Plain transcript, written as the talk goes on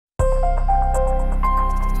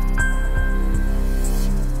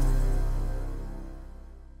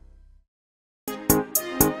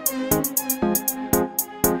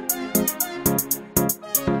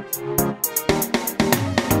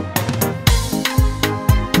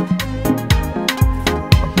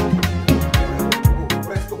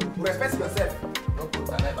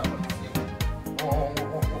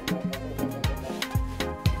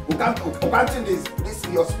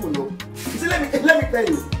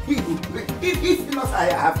If not,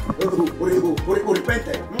 I have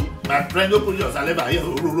repented. My friend, don't put your saliva here.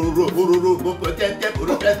 Go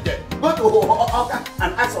to Oka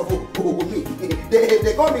and ask of me.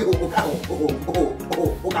 They call me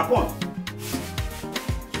Okapon.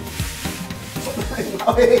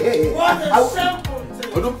 What a simple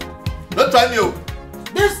thing. Don't try me.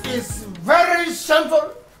 This is very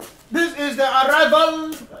simple. This is the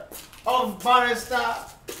arrival of Barrister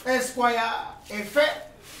Esquire EFE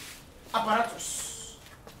apparatus.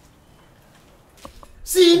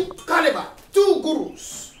 See, Caliber, two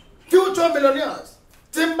gurus, future millionaires,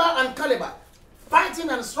 Timber and Caliber, fighting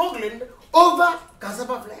and struggling over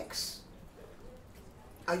cassava flakes.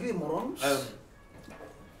 Are you a moron?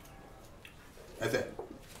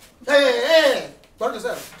 Hey, correct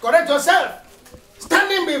yourself. Correct yourself.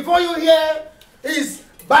 Standing before you here is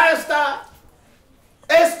Barrister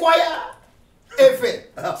Esquire EFE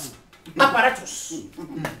apparatus.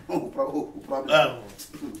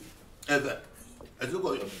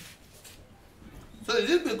 So is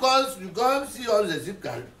it because you come see all the zip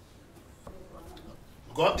card?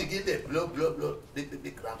 You come begin the blow,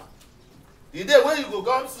 the grammar. The day when you go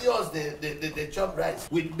come see us, the chop rice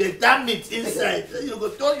with better meat inside, you go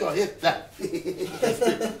turn your head down.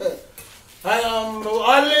 I am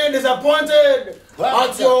only disappointed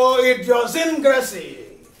at your idiosyncrasy.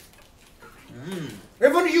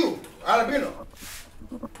 Even you, albino,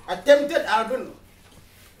 attempted albino,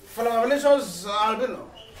 flammalacious albino,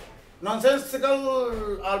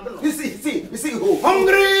 nonsensical albino. You see,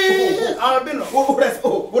 hungry albino. Talk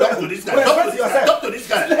to this guy. Talk to this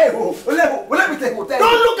guy. Let me tell you.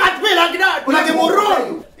 Don't look at me like that, like a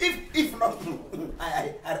moron. If not,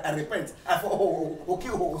 I repent. I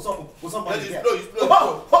somebody. It's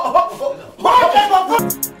slow.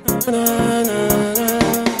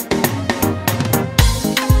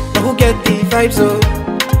 Now who get the vibes, oh?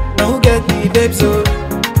 Now who get the babes, oh?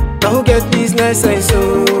 Now who get business sense,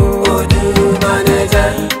 oh? ODUM and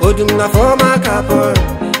EJEH. ODUM na former couple.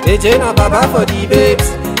 EJEH na baba for the babes.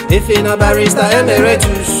 EFE na barrister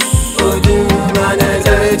emeritus. ODUM and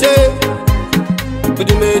EJEH.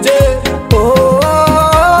 ODUM EJEH.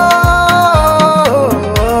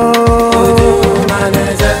 ODUM and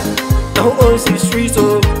EJEH. Now who owns the streets,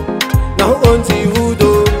 oh? Now who owns the hood,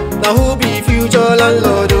 oh? Now who be future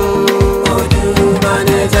landlord, oh? ODUM and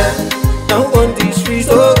EJEH. Now who owns the streets,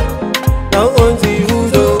 oh? Now who owns the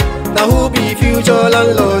hood, oh? Now who be future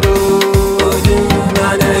landlord, oh? ODUM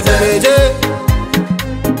and EJEH.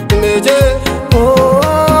 ODUM EJEH.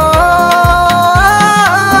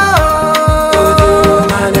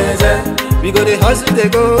 ODUM and EJEH. We go dey hustle, they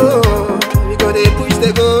go. We go dey push,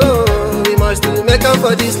 they go. We must make up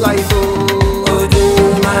for this life, oh.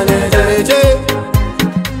 ODUM and EJEH.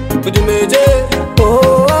 ODUM EJEH.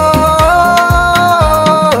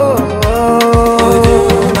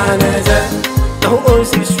 ODUM and EJEH. Now who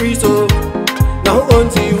owns the streets, oh? Now who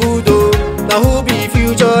owns the hood, oh? Now who be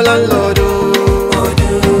future landlord, oh?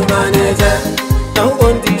 ODUM and EJEH. Now who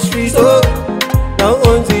owns the streets, oh? Now who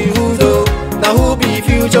owns the hood, oh? Now who be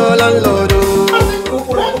future landlord, oh?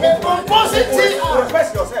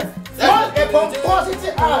 Respect yourself. What a pomposity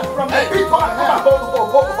art from the people.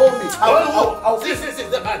 See,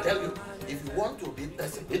 I tell you, if you want to be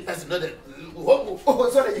person, not that.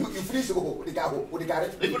 Sorry, you finish the guy.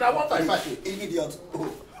 If I want to fight, idiot.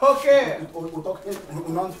 Okay.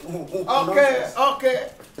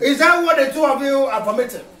 Is that what the two of you are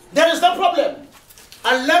permitting? There is no problem.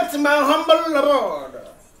 I left my humble abode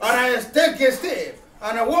and I take a step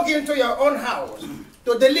and I walk into your own house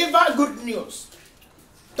to deliver good news.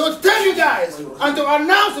 To tell you guys and to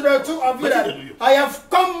announce to the two of you that I have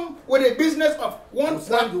come with a business of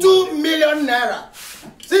 1.2 million naira.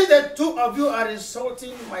 Since the two of you are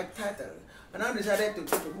insulting my title, and I decided to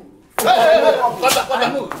take a move. Come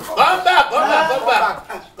back, my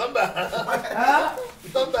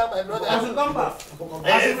brother. I should come back.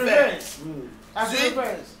 As a revenge. As a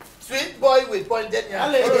revenge. Sweet boy with pointed ear.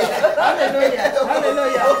 Hallelujah.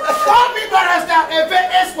 Call me Barrister EFE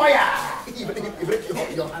Esquire.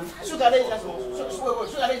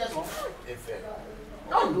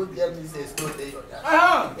 Don't tell me say slow day.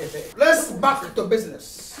 Let's back to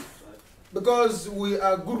business. Because we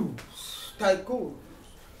are gurus, tycoons.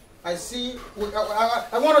 I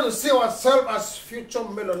wanted to see ourselves as future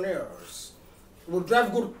millionaires. We'll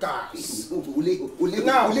drive good cars.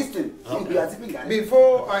 Now,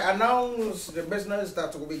 before I announce the business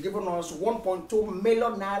that will be giving us 1.2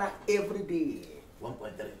 million naira every day.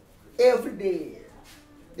 1.3. Every day.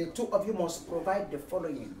 The two of you must provide the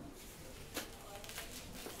following: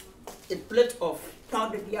 a plate of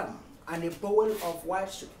pounded yam and a bowl of white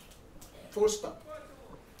soup. Full stop.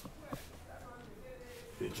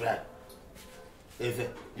 You try. Efe,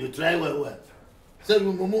 you try well. So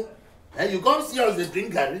you mumu, you come see us, they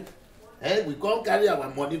drink garri. We come carry our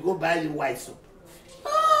money, go buy you white soup.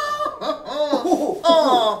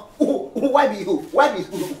 Why be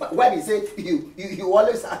say you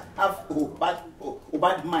always have bad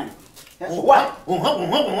mind? Why?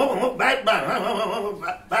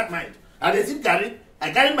 Bad mind. And they think I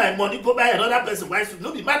carry my money, go buy another person white soup.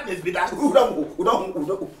 No be madness be that. Don't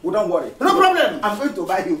worry. No problem. I'm going to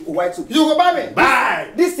buy you white soup. You go buy me. Buy.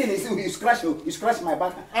 This thing is you scratch my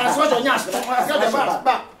back. And scratch your nyash. Scratch your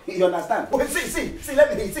back. You understand? Oh, see,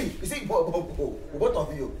 let me see. You see, both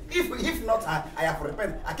of you. If not, I have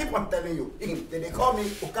repent. I keep on telling you. They call me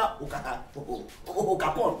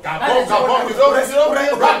Okapon. Let me tell you what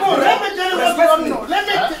you don't know. Let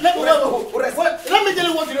me tell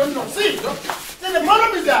you what you don't know. See, the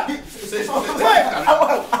problem is that. This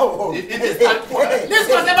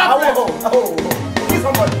was never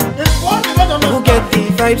Who get the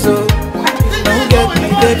vibes, so? Who get the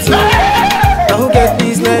vibes, so? Who get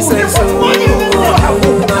business sense, so?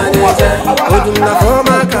 ODUM and EJEH, ODUM na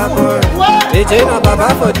former capon. EJEH na baba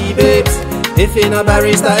for the babes. EFE na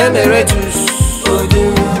barrister emeritus.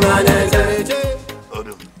 ODUM and EJEH.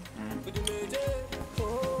 ODUM.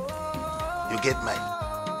 You get mine.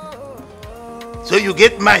 So you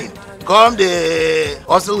get mine. Come the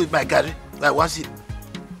also with my carry. I want it.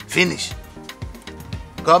 Finish.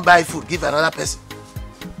 Come buy food, give another person.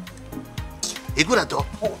 It good at all.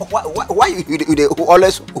 Why you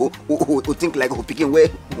always think like picking where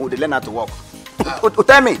they learn how to walk?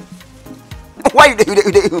 Tell me. Why you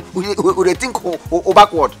think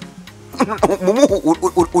backward?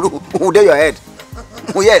 Who your head?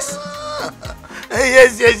 Yes.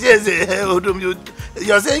 Yes. ODUM,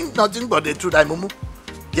 you're saying nothing but the truth. I mumu.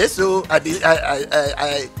 Yes, so I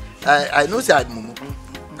know say I mumu.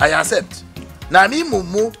 I accept. Now me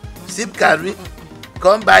mumu sip carry,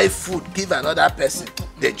 come buy food, give another person.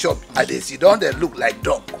 They chop and they sit down. They look like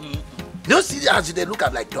dog. You see as they look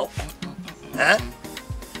at like dog. Huh?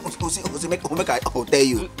 Make I tell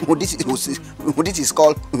you. This is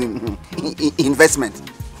called investment.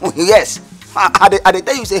 Yes. I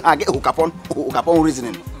tell you say I get Okapon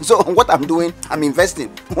reasoning. So what I'm doing, I'm investing.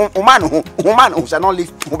 Man who shall not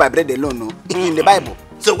live by bread alone, no. In the Bible.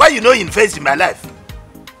 So why you know invest in my life?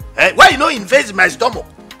 Why you know invest in my stomach?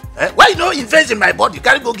 Why you know invest in my body? You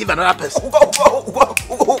can't go give another person. God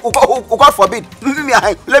forbid.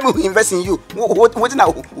 Let me invest in you. What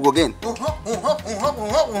now go again?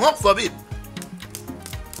 Forbid.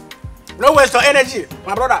 No waste of energy,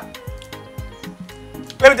 my brother.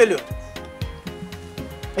 Let me tell you.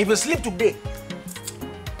 If you sleep today,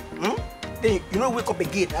 then you don't wake up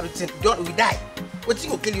again. We die. What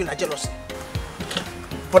thing will kill you in a jealousy?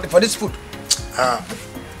 For this food.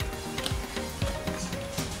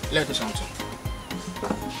 Let me tell you something.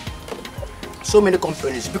 So many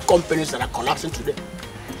companies, big companies that are collapsing today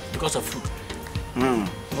because of food.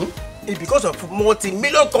 It's because of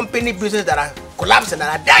multi-million company business that are collapsing,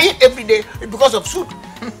 that are dying every day. It's because of food.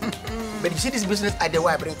 But you see this business idea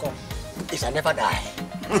where I bring come, it shall never die.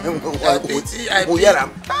 I pity. But you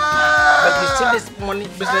see this money,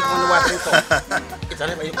 business money where I bring come, it shall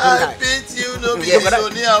never die. I pity you no be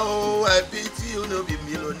millionaire. Oh, I pity you no be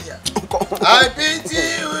millionaire. I pity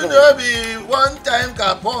you no be one-time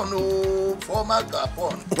capon, oh, former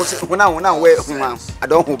capon. Now, where I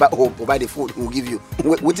don't buy the food, who give you?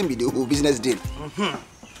 What be the business deal?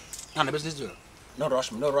 And the business deal. No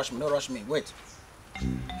rush me. Wait.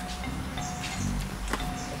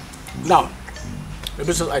 Now, the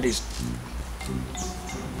business ideas.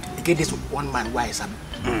 You get this one man why is an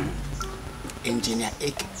engineer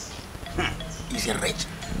EJEH. He's a rich,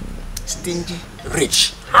 stingy,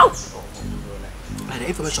 rich. How? But the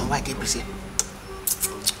information why keep saying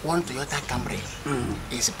one Toyota Camry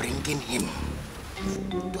is bringing him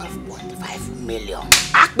 12.5 million.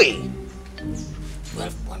 Akbe!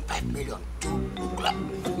 12.5 million to club.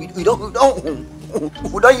 We don't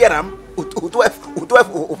hear them.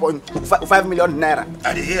 12.5 million naira.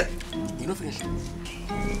 Are they here? You know finish.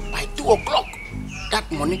 By 2 o'clock,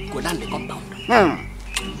 that money go down the compound.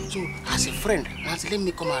 So as a friend, let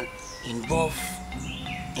me come and involve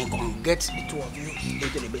and come get the two of you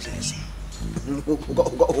into the business.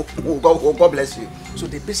 God bless you. So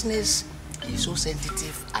the business is so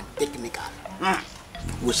sensitive and technical.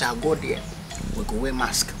 We shall go there. We go wear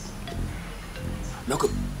mask. Look.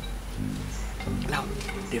 Now,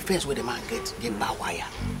 the first way the man get bar wire.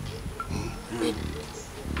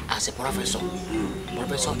 As a professor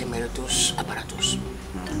emeritus apparatus,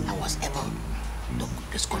 I was able to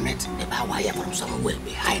disconnect the bar wire from somewhere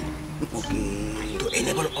behind Okay. To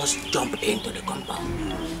enable us to jump into the compound.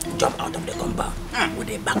 Jump out of the compound with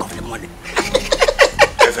the back of the money.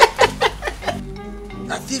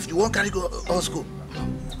 A thief, you won't carry us go.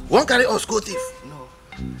 Won't carry us go thief. No.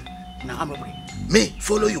 Now I'm robbery. Me,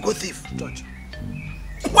 follow you, go thief. Judge.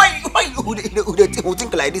 Why you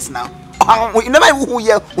think like this now? You never who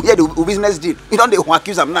hear the business deal. You don't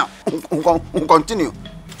accuse them now. Continue.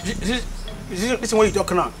 This is what you're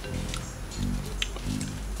talking about.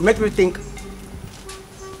 Make me think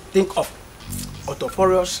of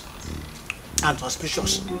autophorous and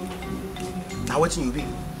suspicious. Now what you be?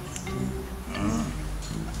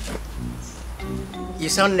 You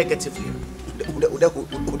sound negatively.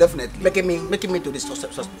 Definitely. Making me to the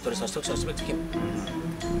suspect him.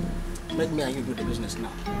 Make me and you do the business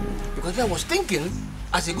now. Because I was thinking,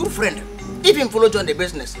 as a good friend, if him follow John the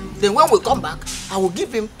business, then when we come back, I will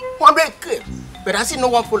give him 100K. But I see no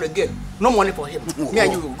one follow again. No money for him. Me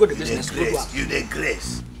and you will go to the business. You the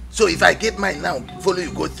grace. So if I get mine now, follow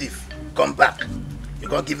you, go thief, come back. You're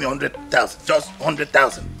going to give me 100,000, just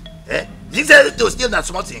 100,000. Eh? You said to steal that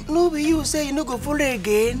small thing. No, but you say you no go follow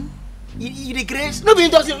again. You the grace. No, but you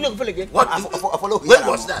just say you no go follow again. What? I follow. When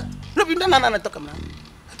was that? No, but no, talk about.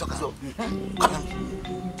 So, come on.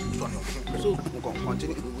 So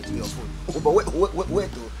continue with your food. But wait.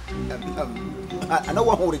 I know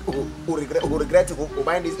one who regret who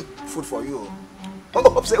buying this food for you.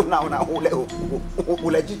 Upset now who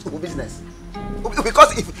legit business.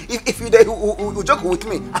 Because if you who joke with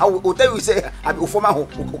me, I will tell you say I be former who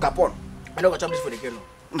capon. I don't go chop this food again.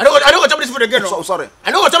 I don't go chop this food again. So sorry. I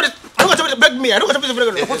don't go chop this. Beg me. I don't go chop this food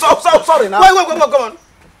again. So sorry now. Wait, come on.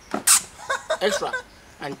 Extra.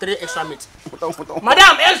 And 3 extra meat.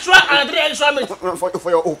 Madam, extra and 3 extra meat.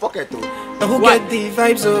 For your pocket too. Now who get the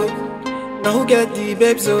vibes oh? Now who get the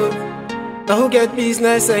babes oh? Now who get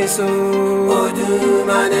business sense oh? ODUM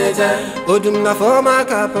and EJEH. ODUM na for my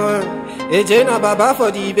couple. EJEH na baba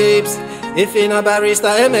for the babes. EFE na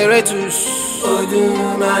barista emeritus.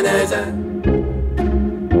 ODUM and EJEH.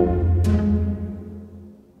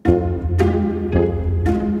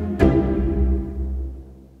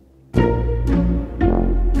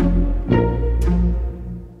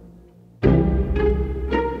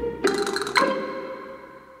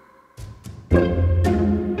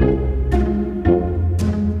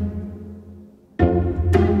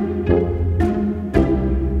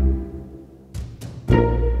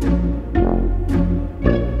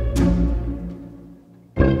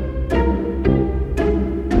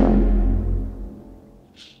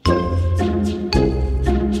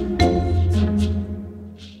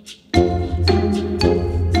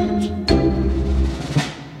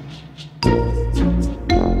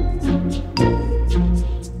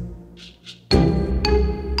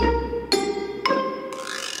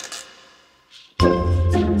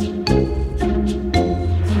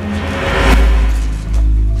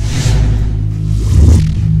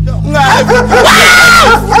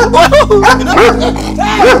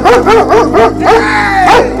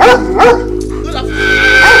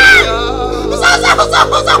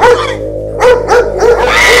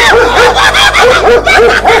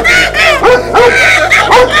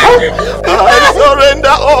 I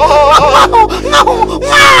surrender all.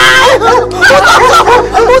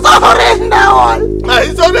 I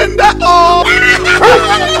surrender all.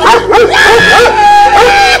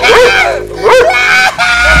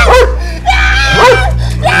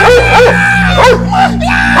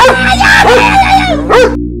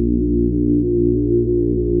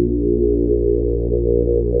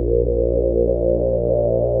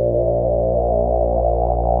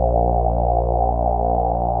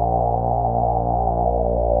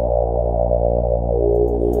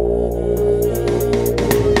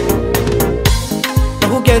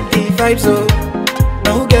 Vibes oh,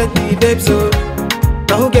 now who get the babes oh,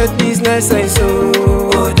 now who get business sense oh.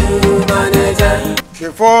 ODUM and EJEH.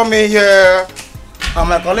 Before me here are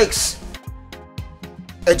my colleagues,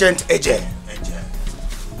 Agent EJEH,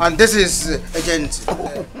 and this is Agent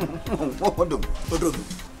ODUM.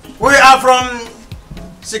 We are from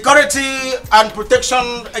Security and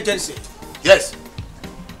Protection Agency. Yes.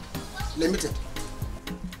 Limited.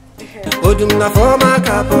 ODUM na for my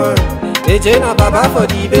couple. EJEH na baba for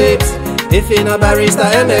the babes. EFE na barista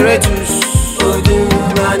emeritus.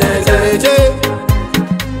 ODUM and EJEH.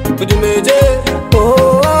 ODUM EJEH.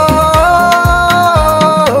 Oh.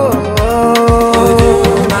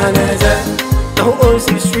 ODUM and EJEH. Now who owns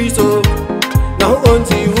the street oh? Now who owns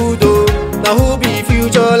the hood oh? Now who be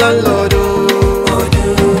future landlord oh?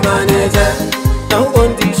 ODUM and EJEH. Now who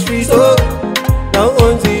owns the street oh? Now who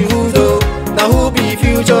owns the hood oh? Now who be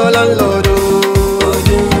future landlord oh?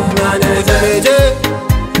 ODUM and EJEH.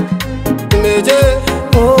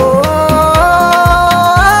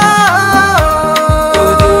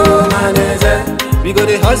 We go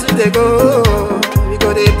the hustle they go, we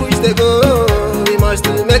go the push they go. We must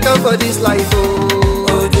make up for this life, oh.